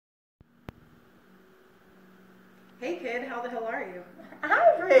Hey kid, how the hell are you?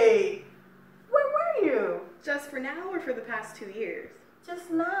 Ivory! Where were you? Just for now or for the past 2 years? Just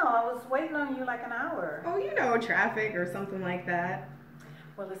now. I was waiting on you like an hour. Oh, you know, traffic or something like that.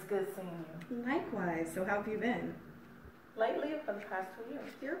 Well, it's good seeing you. Likewise, so how have you been? Lately or for the past 2 years?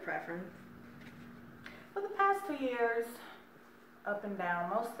 Your preference. For the past 2 years, up and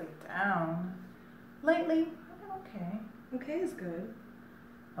down, mostly down. Lately, I've been okay. Okay is good.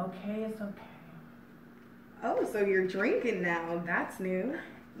 Okay is okay. Oh, so you're drinking now. That's new.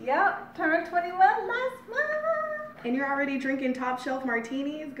 Yep, turned 21 last month. And you're already drinking top shelf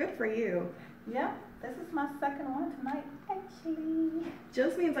martinis? Good for you. Yep, this is my second one tonight, actually.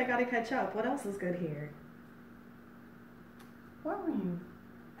 Just means I gotta catch up. What else is good here? Where were you,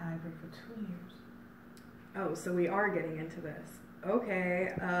 Ivory, for 2 years? Oh, so we are getting into this.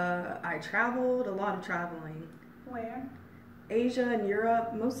 Okay, I traveled, a lot of traveling. Where? Asia and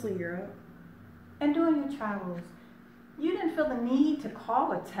Europe, mostly Europe. And during your travels, you didn't feel the need to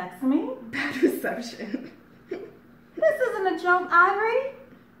call or text me? Bad reception. This isn't a joke, Ivory.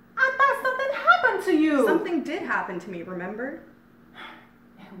 I thought something happened to you. Something did happen to me, remember?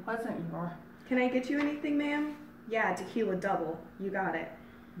 It wasn't your... Can I get you anything, ma'am? Yeah, tequila double. You got it.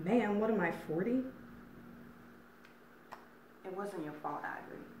 Ma'am, what am I, 40? It wasn't your fault,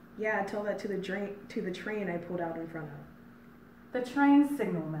 Ivory. Yeah, tell that to the train I pulled out in front of. The train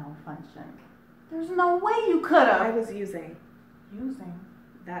signal malfunctioned. There's no way you could have. I was using. Using?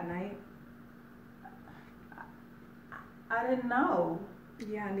 That night? I didn't know.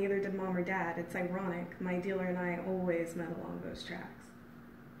 Yeah, neither did Mom or Dad. It's ironic. My dealer and I always met along those tracks.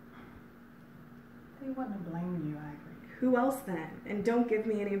 They wouldn't have blamed you, Ivory. Who else then? And don't give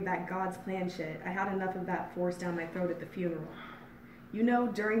me any of that God's plan shit. I had enough of that forced down my throat at the funeral. You know,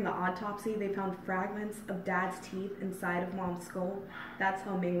 during the autopsy, they found fragments of Dad's teeth inside of Mom's skull. That's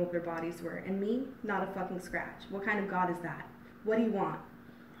how mangled their bodies were. And me, not a fucking scratch. What kind of God is that? What do you want?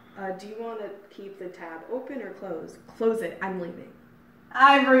 Do you want to keep the tab open or closed? Close it. I'm leaving.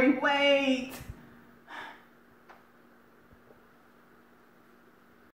 Ivory, wait!